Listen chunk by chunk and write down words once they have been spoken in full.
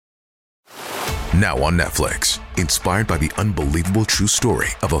Now on Netflix, inspired by the unbelievable true story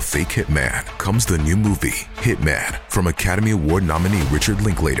of a fake hitman, comes the new movie, Hitman, from Academy Award nominee Richard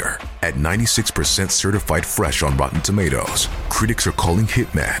Linklater. At 96% certified fresh on Rotten Tomatoes, critics are calling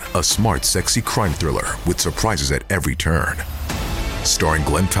Hitman a smart, sexy crime thriller with surprises at every turn. Starring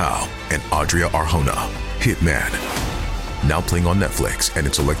Glenn Powell and Adria Arjona, Hitman. Now playing on Netflix and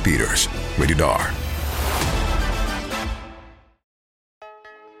in select theaters. Rated R.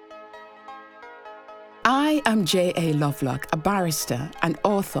 I am J.A. Lovelock, a barrister, an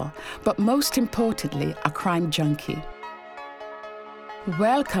author, but most importantly, a crime junkie.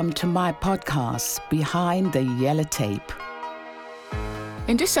 Welcome to my podcast, Behind the Yellow Tape.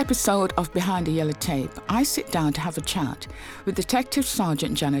 In this episode of Behind the Yellow Tape, I sit down to have a chat with Detective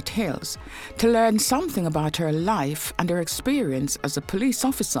Sergeant Janet Hills to learn something about her life and her experience as a police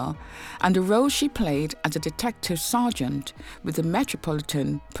officer and the role she played as a detective sergeant with the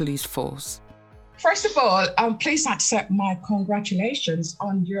Metropolitan Police Force. First of all, please accept my congratulations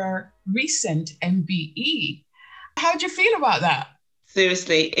on your recent MBE. How do you feel about that?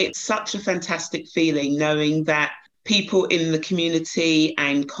 Seriously, it's such a fantastic feeling knowing that people in the community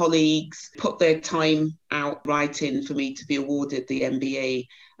and colleagues put their time out writing for me to be awarded the MBE.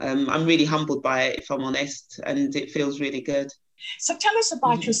 I'm really humbled by it, if I'm honest, and it feels really good. So tell us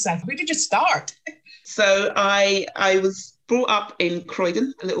about yourself. Where did you start? So I was brought up in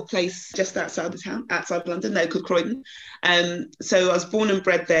Croydon, a little place just outside the town, outside London, called Croydon. So I was born and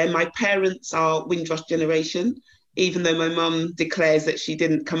bred there. My parents are Windrush generation, even though my mum declares that she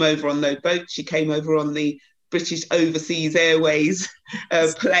didn't come over on no boat. She came over on the British Overseas Airways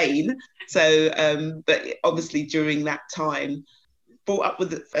plane. So, but obviously during that time, brought up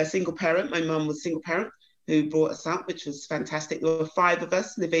with a single parent. My mum was a single parent who brought us up, which was fantastic. There were 5 of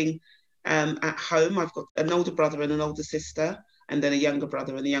us living at home. I've got an older brother and an older sister, and then a younger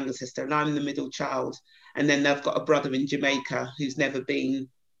brother and a younger sister, and I'm the middle child. And then I've got a brother in Jamaica who's never been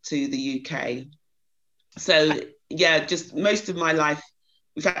to the UK. So yeah, just most of my life,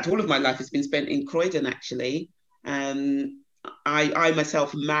 in fact, all of my life has been spent in Croydon, actually. I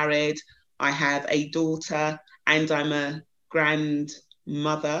myself am married. I have a daughter, and I'm a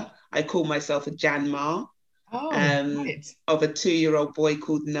grandmother. I call myself a Janma. Right. Of a 2-year-old boy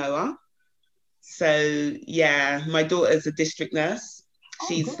called Noah. So yeah, my daughter's a district nurse.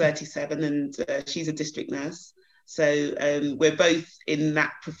 She's 37 and she's a district nurse. So we're both in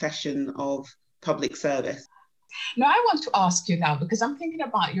that profession of public service. Now, I want to ask you now, because I'm thinking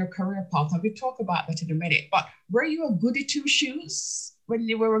about your career path, and we'll talk about that in a minute, but were you a goody two-shoes when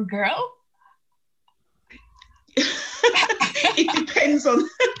you were a girl? It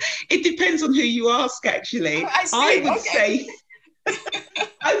depends on who you ask, actually.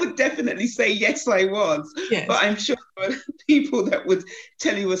 I would definitely say yes, I was. Yes. But I'm sure there are people that would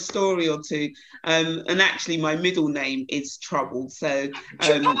tell you a story or two. And actually, my middle name is Trouble. So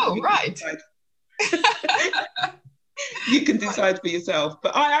right. You can decide for yourself.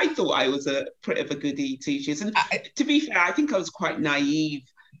 But I thought I was a pretty of a goody two-shoes. And to be fair, I think I was quite naive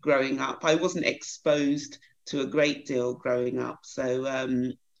growing up. I wasn't exposed to a great deal growing up. So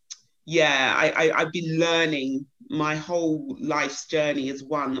I've been learning. My whole life's journey is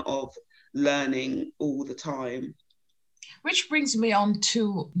one of learning all the time. Which brings me on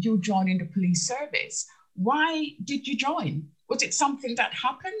to you joining the police service. Why did you join? Was it something that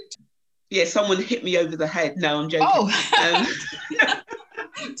happened? Yeah, someone hit me over the head. No, I'm joking.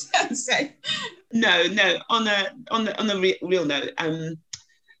 No. On a real note,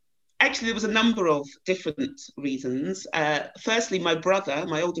 actually, there was a number of different reasons. Firstly, my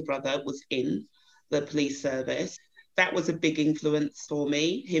older brother, was in the police service. That was a big influence for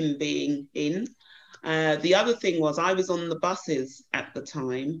me, him being in. The other thing was I was on the buses at the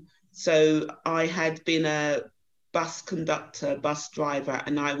time. So I had been a bus conductor, bus driver,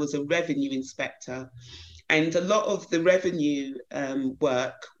 and I was a revenue inspector. And a lot of the revenue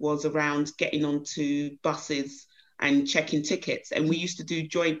work was around getting onto buses and checking tickets. And we used to do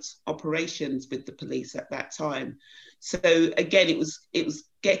joint operations with the police at that time. So again, it was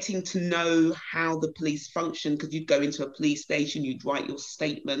getting to know how the police function, because you'd go into a police station, you'd write your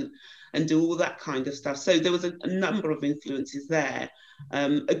statement and do all that kind of stuff. So there was a number of influences there.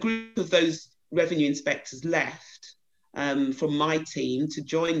 A group of those revenue inspectors left from my team to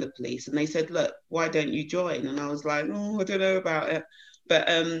join the police. And they said, look, why don't you join? And I was like, I don't know about it. But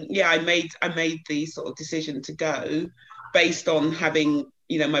I made the sort of decision to go based on having,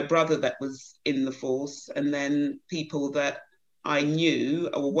 my brother that was in the force, and then people that I knew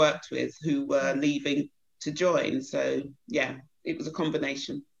or worked with who were leaving to join. So yeah, it was a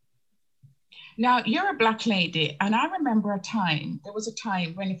combination. Now, you're a Black lady, and I remember there was a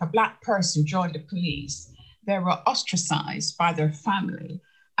time when if a Black person joined the police, they were ostracized by their family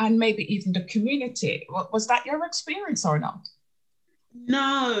and maybe even the community. Was that your experience or not?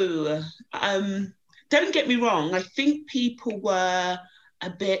 No, don't get me wrong. I think people were a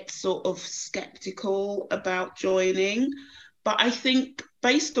bit sort of skeptical about joining, but I think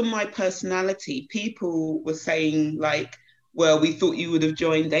based on my personality, people were saying like, well, we thought you would have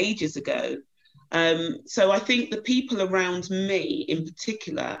joined ages ago. So I think the people around me in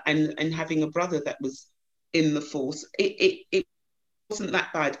particular, and having a brother that was in the force, it wasn't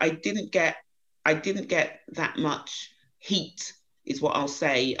that bad. I didn't get that much heat, is what I'll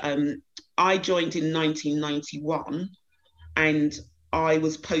say. I joined in 1991, and I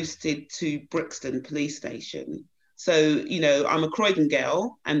was posted to Brixton Police Station. So, you know, I'm a Croydon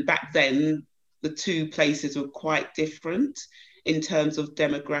girl, and back then the two places were quite different in terms of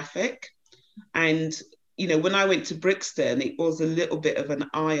demographic. And, you know, when I went to Brixton, it was a little bit of an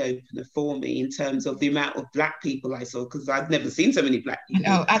eye opener for me in terms of the amount of Black people I saw, because I've never seen so many Black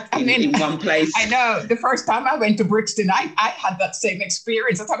people in one place. I know. The first time I went to Brixton, I had that same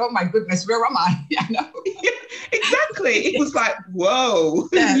experience. I thought, oh my goodness, where am I? I know. Yeah, exactly. It was like, whoa,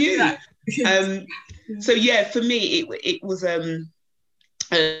 yeah, you. Yeah. So yeah, for me, it was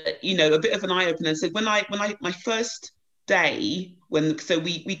you know, a bit of an eye opener. So when I my first day,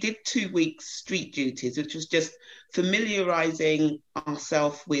 we did 2 weeks street duties, which was just familiarizing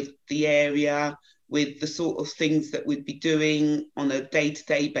ourselves with the area, with the sort of things that we'd be doing on a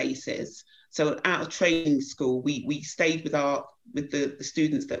day-to-day basis. So out of training school, we stayed with the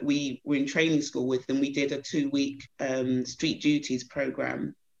students that we were in training school with, and we did a 2-week street duties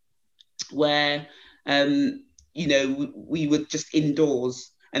program where you know, we were just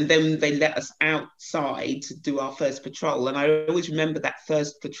indoors, and then they let us outside to do our first patrol. And I always remember that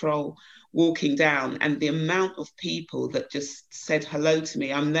first patrol, walking down, and the amount of people that just said hello to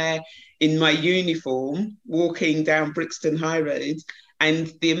me. I'm there in my uniform, walking down Brixton High Road,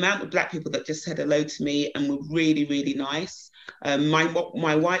 and the amount of Black people that just said hello to me and were really, really nice. My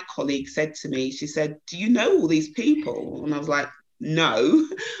white colleague said to me, she said, "Do you know all these people?" And I was like, no,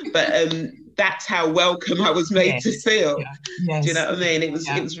 but that's how welcome I was made to feel. Yeah. Yes. Do you know what I mean? It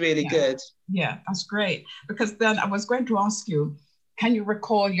was really good. Yeah, that's great. Because then I was going to ask you, can you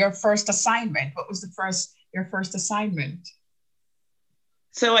recall your first assignment? What was your first assignment?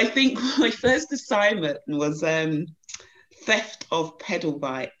 So I think my first assignment was theft of pedal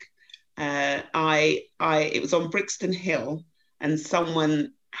bike. It was on Brixton Hill, and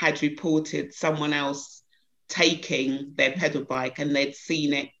someone had reported someone else taking their pedal bike, and they'd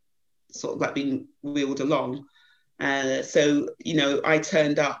seen it sort of like being wheeled along. So, you know, I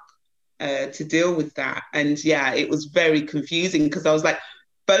turned up to deal with that. And yeah, it was very confusing because I was like,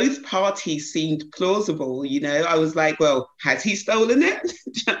 both parties seemed plausible, you know. I was like, well, has he stolen it?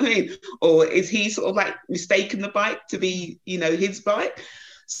 Do you know what I mean? Or is he sort of like mistaken the bike to be, you know, his bike?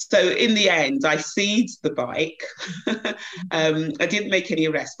 So in the end, I seized the bike. I didn't make any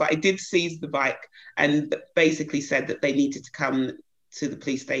arrests, but I did seize the bike, and basically said that they needed to come to the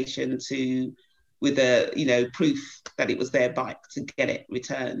police station with a, you know, proof that it was their bike to get it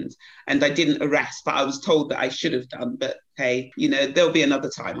returned. And I didn't arrest, but I was told that I should have done. But hey, you know, there'll be another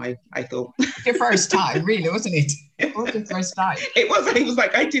time, I thought. Your first time, really, wasn't it? It was your first time. It was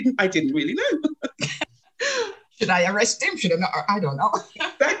like, I didn't really know. Should I arrest him? Should I not? I don't know.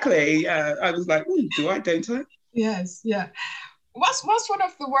 Exactly. I was like, do I, don't I? Yes, yeah. What's one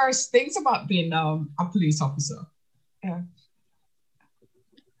of the worst things about being a police officer? Yeah.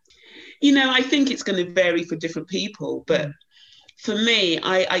 You know, I think it's going to vary for different people, but for me,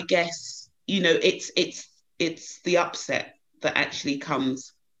 I guess, you know, it's the upset that actually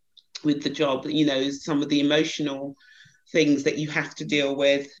comes with the job. You know, some of the emotional things that you have to deal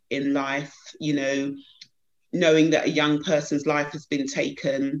with in life, you know, knowing that a young person's life has been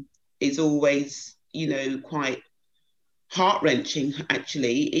taken is always, you know, quite heart-wrenching,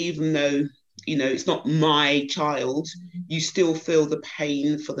 actually. Even though, you know, it's not my child, you still feel the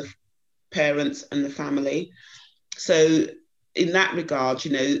pain for the parents and the family. So in that regard,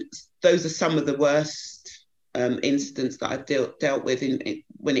 you know, those are some of the worst incidents that I've dealt with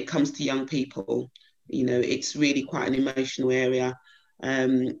when it comes to young people. You know, it's really quite an emotional area.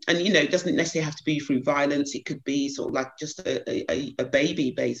 And, you know, it doesn't necessarily have to be through violence. It could be sort of like just a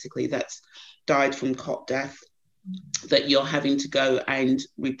baby, basically, that's died from cot death that you're having to go and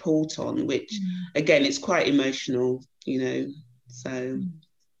report on, which, again, it's quite emotional, you know. So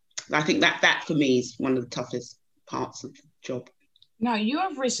I think that for me is one of the toughest parts of the job. Now, you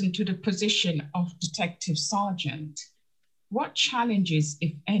have risen to the position of detective sergeant. What challenges,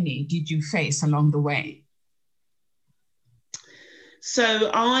 if any, did you face along the way? So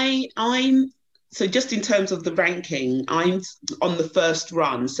so just in terms of the ranking, I'm on the first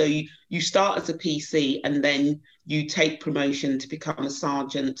run. So you start as a PC and then you take promotion to become a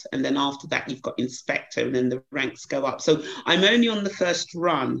sergeant. And then after that, you've got inspector and then the ranks go up. So I'm only on the first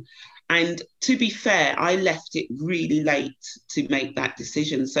run. And to be fair, I left it really late to make that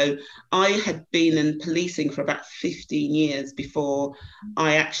decision. So I had been in policing for about 15 years before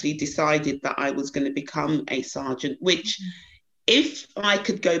I actually decided that I was going to become a sergeant, which if I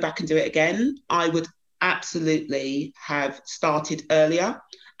could go back and do it again, I would absolutely have started earlier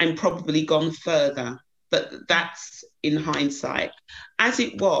and probably gone further. But that's in hindsight. As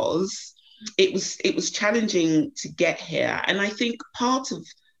it was challenging to get here. And I think part of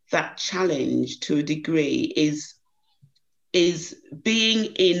that challenge to a degree is being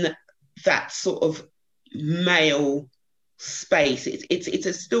in that sort of male space.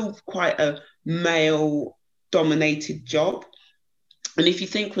 It's still quite a male dominated job. And if you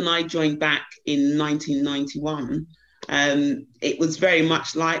think when I joined back in 1991, it was very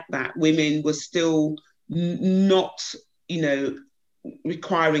much like that. Women were still not,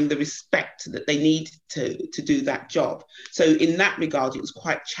 requiring the respect that they needed to do that job. So in that regard, it was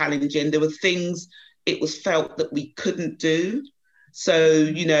quite challenging. There were things it was felt that we couldn't do. So,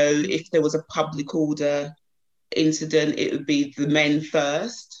 if there was a public order incident, it would be the men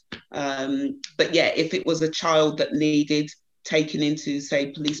first. But yeah, if it was a child that needed taken into,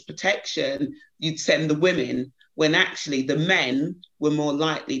 say, police protection, you'd send the women, when actually the men were more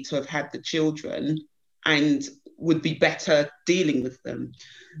likely to have had the children and would be better dealing with them.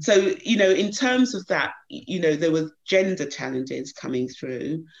 So, in terms of that, there were gender challenges coming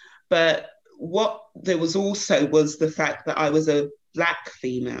through, but what there was also was the fact that I was a Black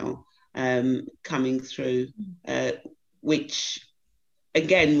female coming through, which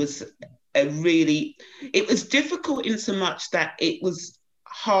again was it was difficult in so much that it was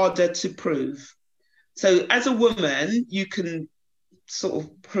harder to prove. So as a woman, you can sort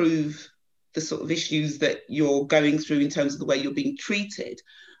of prove the sort of issues that you're going through in terms of the way you're being treated.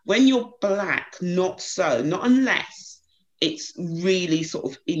 When you're Black, not so, not unless it's really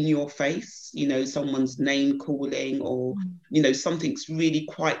sort of in your face, someone's name calling or, something's really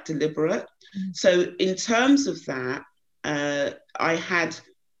quite deliberate. So in terms of that, I had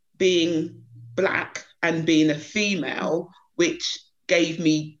being Black and being a female, which gave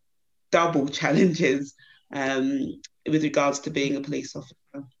me double challenges with regards to being a police officer.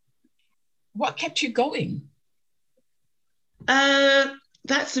 What kept you going?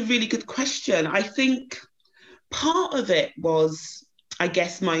 That's a really good question. I think part of it was, I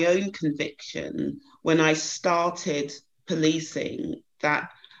guess, my own conviction when I started policing that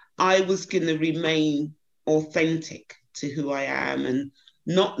I was going to remain authentic to who I am and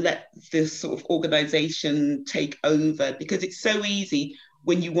not let this sort of organisation take over, because it's so easy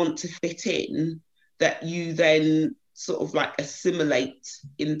when you want to fit in that you then sort of like assimilate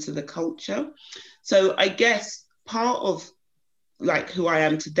into the culture. So I guess part of like who I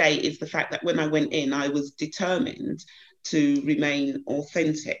am today is the fact that when I went in, I was determined to remain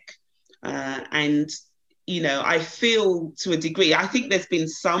authentic. And, I feel to a degree, I think there's been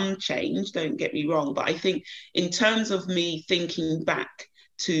some change, don't get me wrong, but I think in terms of me thinking back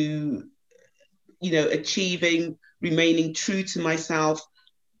to, achieving, remaining true to myself,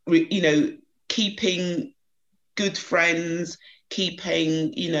 keeping good friends,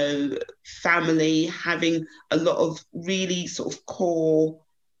 keeping, family, having a lot of really sort of core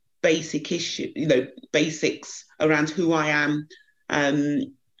basic issues, basics around who I am,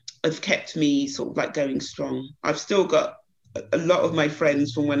 have kept me sort of like going strong. I've still got a lot of my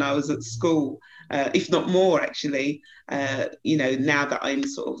friends from when I was at school, if not more actually, now that I'm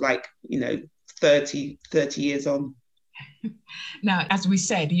sort of like, 30 years on. Now, as we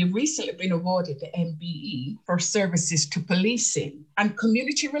said, you've recently been awarded the MBE for services to policing and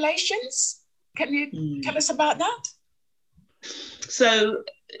community relations. Can you tell us about that? So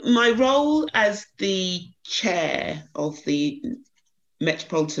my role as the chair of the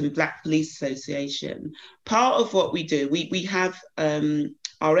Metropolitan Black Police Association, part of what we do, we have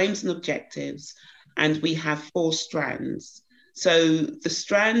our aims and objectives, and we have 4 strands. So the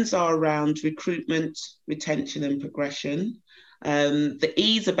strands are around recruitment, retention, and progression. The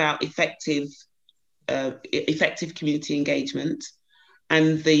E is about effective community engagement.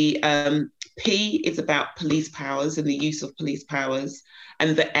 And the P is about police powers and the use of police powers.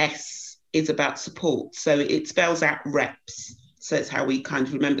 And the S is about support. So it spells out reps. So it's how we kind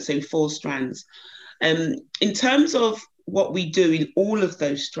of remember. So 4 strands. In terms of what we do in all of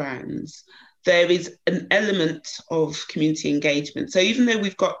those strands, there is an element of community engagement. So even though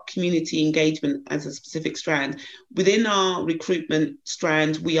we've got community engagement as a specific strand, within our recruitment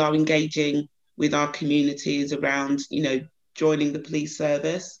strand, we are engaging with our communities around, joining the police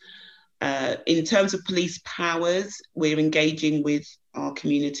service. In terms of police powers, we're engaging with our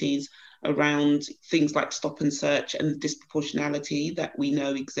communities around things like stop and search and disproportionality that we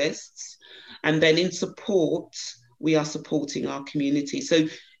know exists. And then in support, we are supporting our community. So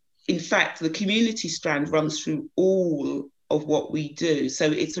in fact, the community strand runs through all of what we do. So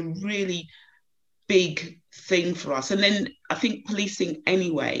it's a really big thing for us. And then I think policing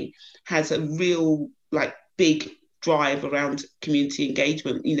anyway has a real big drive around community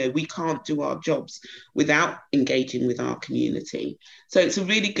engagement. We can't do our jobs without engaging with our community. So it's a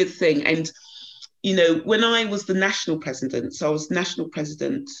really good thing. And, when I was the national president, so I was national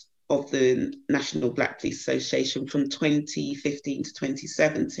president of the National Black Police Association from 2015 to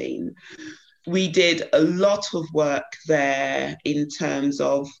 2017, we did a lot of work there in terms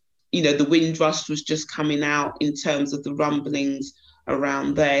of, the Windrush was just coming out in terms of the rumblings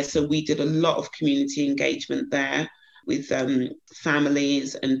around there. So we did a lot of community engagement there with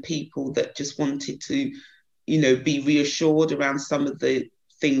families and people that just wanted to, be reassured around some of the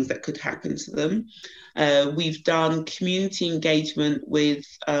things that could happen to them. We've done community engagement with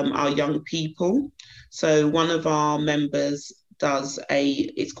our young people. So one of our members does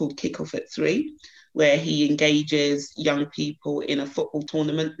it's called Kickoff at 3, where he engages young people in a football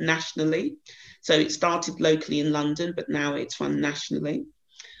tournament nationally. So it started locally in London, but now it's run nationally.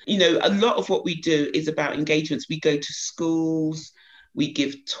 A lot of what we do is about engagements. We go to schools, we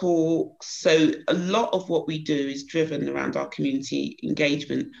give talks. So a lot of what we do is driven around our community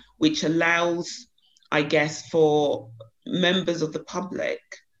engagement, which allows, I guess, for members of the public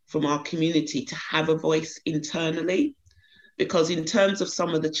from our community to have a voice internally. Because in terms of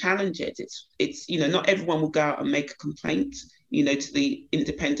some of the challenges, it's not everyone will go out and make a complaint, to the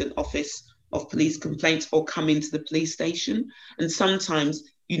Independent Office of Police Complaints or come into the police station. And sometimes,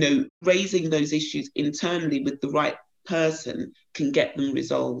 raising those issues internally with the right person can get them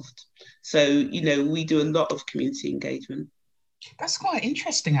resolved. So, we do a lot of community engagement. That's quite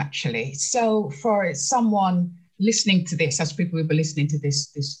interesting, actually. So for someone listening to this, as people will be listening to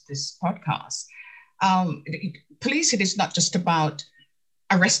this podcast, policing is not just about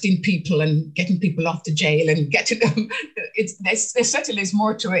arresting people and getting people off to jail and getting them. There certainly is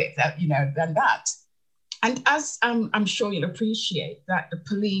more to it than that. And as I'm sure you'll appreciate that the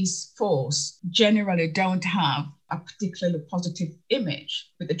police force generally don't have a particularly positive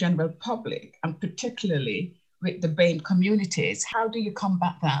image with the general public, and particularly with the BAME communities. How do you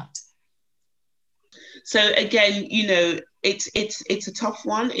combat that? So again, it's a tough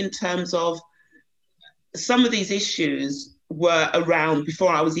one in terms of some of these issues were around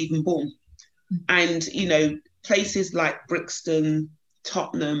before I was even born. And, places like Brixton,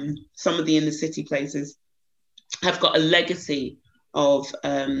 Tottenham, some of the inner city places have got a legacy of,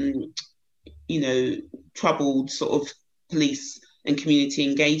 troubled sort of police and community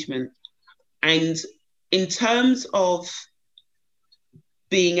engagement. And in terms of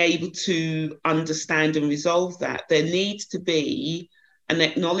being able to understand and resolve that, there needs to be an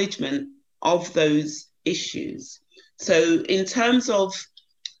acknowledgement of those issues. So in terms of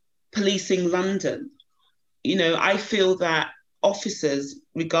policing London, I feel that officers,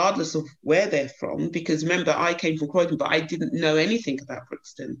 regardless of where they're from, because remember, I came from Croydon, but I didn't know anything about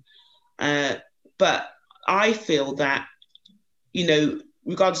Brixton. But I feel that,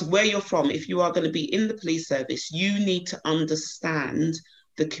 regardless of where you're from, if you are going to be in the police service, you need to understand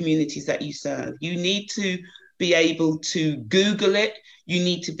the communities that you serve. You need to be able to Google it. You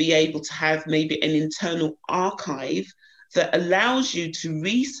need to be able to have maybe an internal archive that allows you to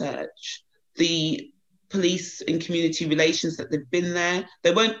research the police and community relations that they've been there.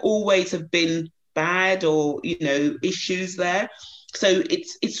 There won't always have been bad or, issues there. So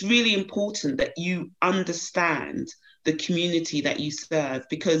it's really important that you understand the community that you serve,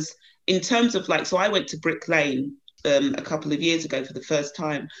 because in terms of so I went to Brick Lane a couple of years ago for the first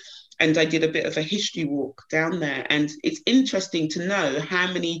time, and I did a bit of a history walk down there. And it's interesting to know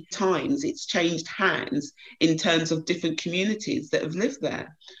how many times it's changed hands in terms of different communities that have lived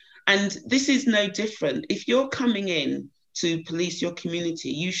there. And this is no different. If you're coming in to police your community,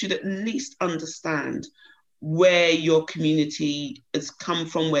 you should at least understand where your community has come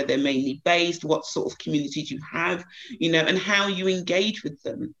from, where they're mainly based, what sort of communities you have, and how you engage with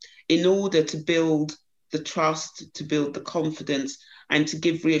them in order to build the trust, to build the confidence, and to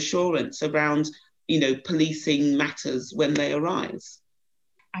give reassurance around, policing matters when they arise.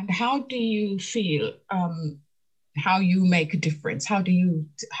 And how do you feel how you make a difference? How do you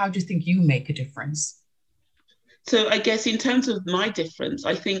think you make a difference? So I guess in terms of my difference,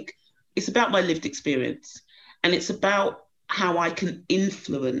 I think it's about my lived experience, and it's about how I can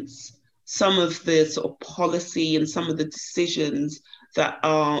influence some of the sort of policy and some of the decisions that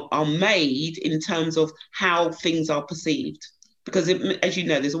are made in terms of how things are perceived. Because as you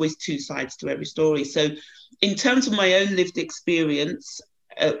know, there's always two sides to every story. So in terms of my own lived experience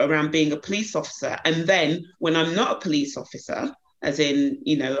around being a police officer, and then when I'm not a police officer, as in,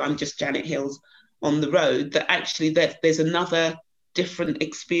 you know, I'm just Janet Hills on the road, that actually there's another different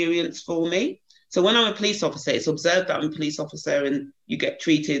experience for me. So when I'm a police officer, it's observed that I'm a police officer and you get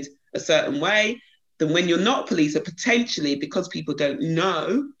treated a certain way. Then when you're not a police, potentially because people don't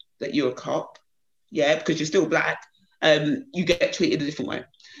know that you're a cop, because you're still black, you get treated a different way.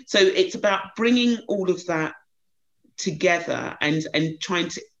 So it's about bringing all of that together and trying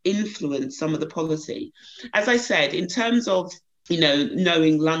to influence some of the policy. As I said, in terms of, you know,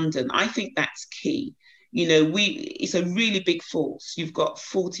 knowing London, I think that's key. You know, it's a really big force. You've got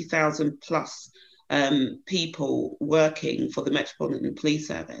 40,000 plus people working for the Metropolitan Police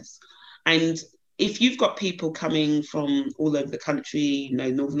Service. And if you've got people coming from all over the country, you know,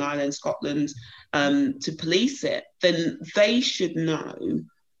 Northern Ireland, Scotland, to police it, then they should know,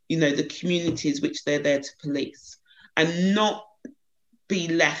 you know, the communities which they're there to police, and not be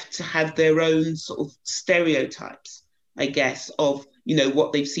left to have their own sort of stereotypes, I guess, of, you know,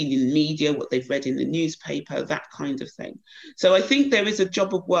 what they've seen in media, what they've read in the newspaper, that kind of thing. So I think there is a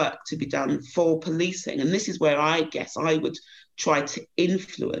job of work to be done for policing. And this is where I guess I would try to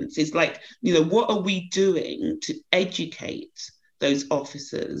influence, is like, you know, what are we doing to educate those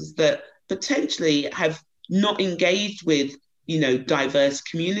officers that potentially have not engaged with, you know, diverse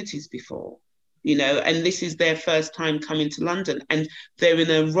communities before, you know, and this is their first time coming to London, and they're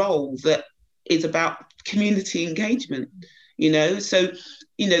in a role that is about community engagement, you know. So,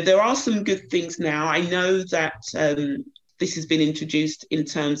 you know, there are some good things now. I know that this has been introduced in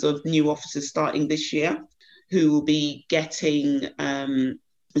terms of new officers starting this year who will be getting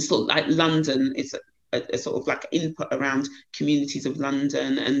sort of like London is a sort of like input around communities of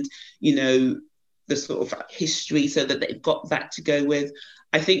London and, you know, the sort of history, so that they've got that to go with.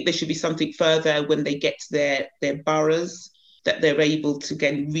 I think there should be something further when they get to their boroughs, that they're able to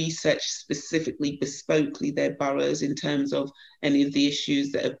again research specifically, bespokely their boroughs in terms of any of the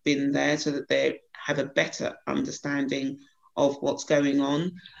issues that have been there, so that they have a better understanding of what's going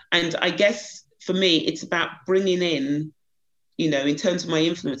on. And I guess for me, it's about bringing in, you know, in terms of my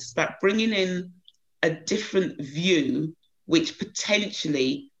influence, it's about bringing in a different view, which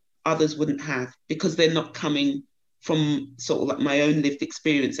potentially others wouldn't have, because they're not coming from sort of like my own lived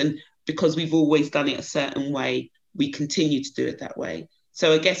experience. And because we've always done it a certain way, we continue to do it that way.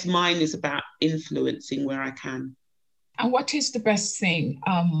 So I guess mine is about influencing where I can. And what is the best thing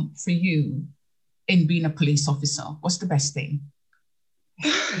for you in being a police officer? What's the best thing?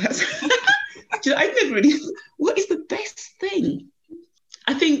 I never really, what is the best thing?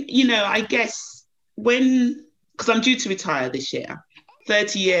 I think, you know, I guess because I'm due to retire this year,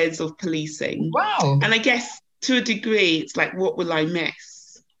 30 years of policing. Wow. And I guess to a degree, it's like, what will I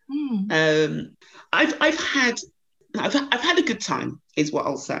miss? I've had a good time, is what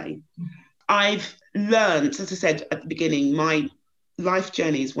I'll say. I've learned, as I said at the beginning, my life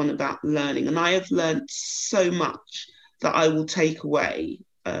journey is one about learning, and I have learned so much that I will take away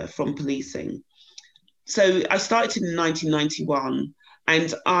from policing. So I started in 1991,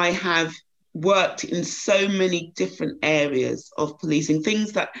 and I have worked in so many different areas of policing,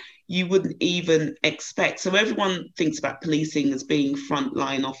 things that you wouldn't even expect. So everyone thinks about policing as being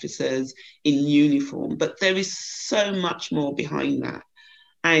frontline officers in uniform, but there is so much more behind that.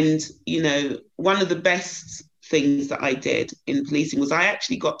 And, you know, one of the best things that I did in policing was I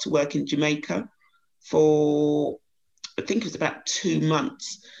actually got to work in Jamaica for, I think it was about 2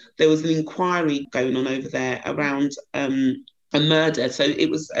 months. There was an inquiry going on over there around a murder. So it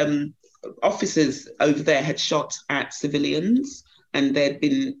was officers over there had shot at civilians and they'd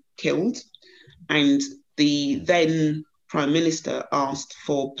been killed. And the then Prime Minister asked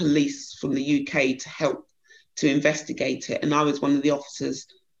for police from the UK to help to investigate it. And I was one of the officers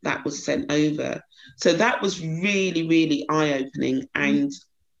that was sent over. So that was really, really eye-opening and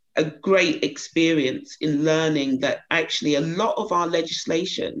a great experience in learning that actually a lot of our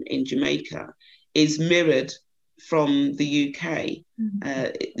legislation in Jamaica is mirrored from the UK.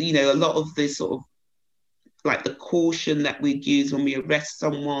 You know, a lot of this sort of like the caution that we'd use when we arrest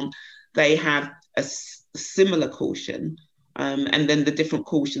someone, they have a similar caution. And then the different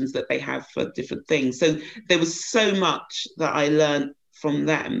cautions that they have for different things. So there was so much that I learned from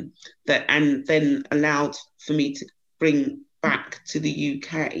them and then allowed for me to bring back to the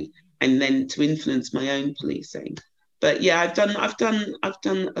UK and then to influence my own policing. But yeah, I've done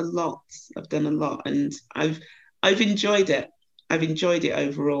a lot. I've done a lot, and I've enjoyed it. I've enjoyed it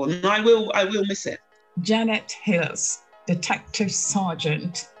overall, and I will miss it. Janet Hills, Detective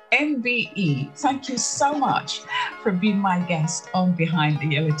Sergeant, MBE. Thank you so much for being my guest on Behind the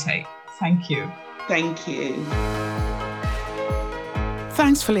Yellow Tape. Thank you. Thank you.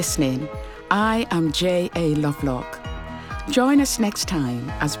 Thanks for listening. I am J.A. Lovelock. Join us next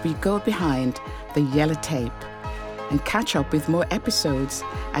time as we go behind the yellow tape and catch up with more episodes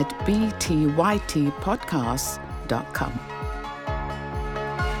at btytpodcasts.com.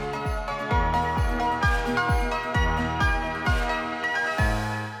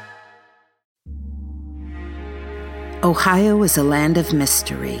 Ohio is a land of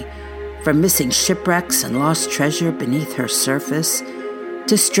mystery, from missing shipwrecks and lost treasure beneath her surface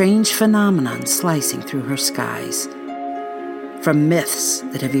to strange phenomenon slicing through her skies. From myths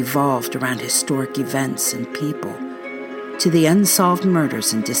that have evolved around historic events and people to the unsolved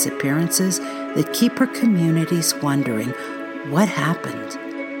murders and disappearances that keep her communities wondering what happened.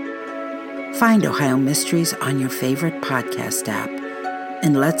 Find Ohio Mysteries on your favorite podcast app,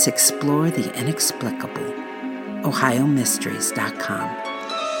 and let's explore the inexplicable. OhioMysteries.com.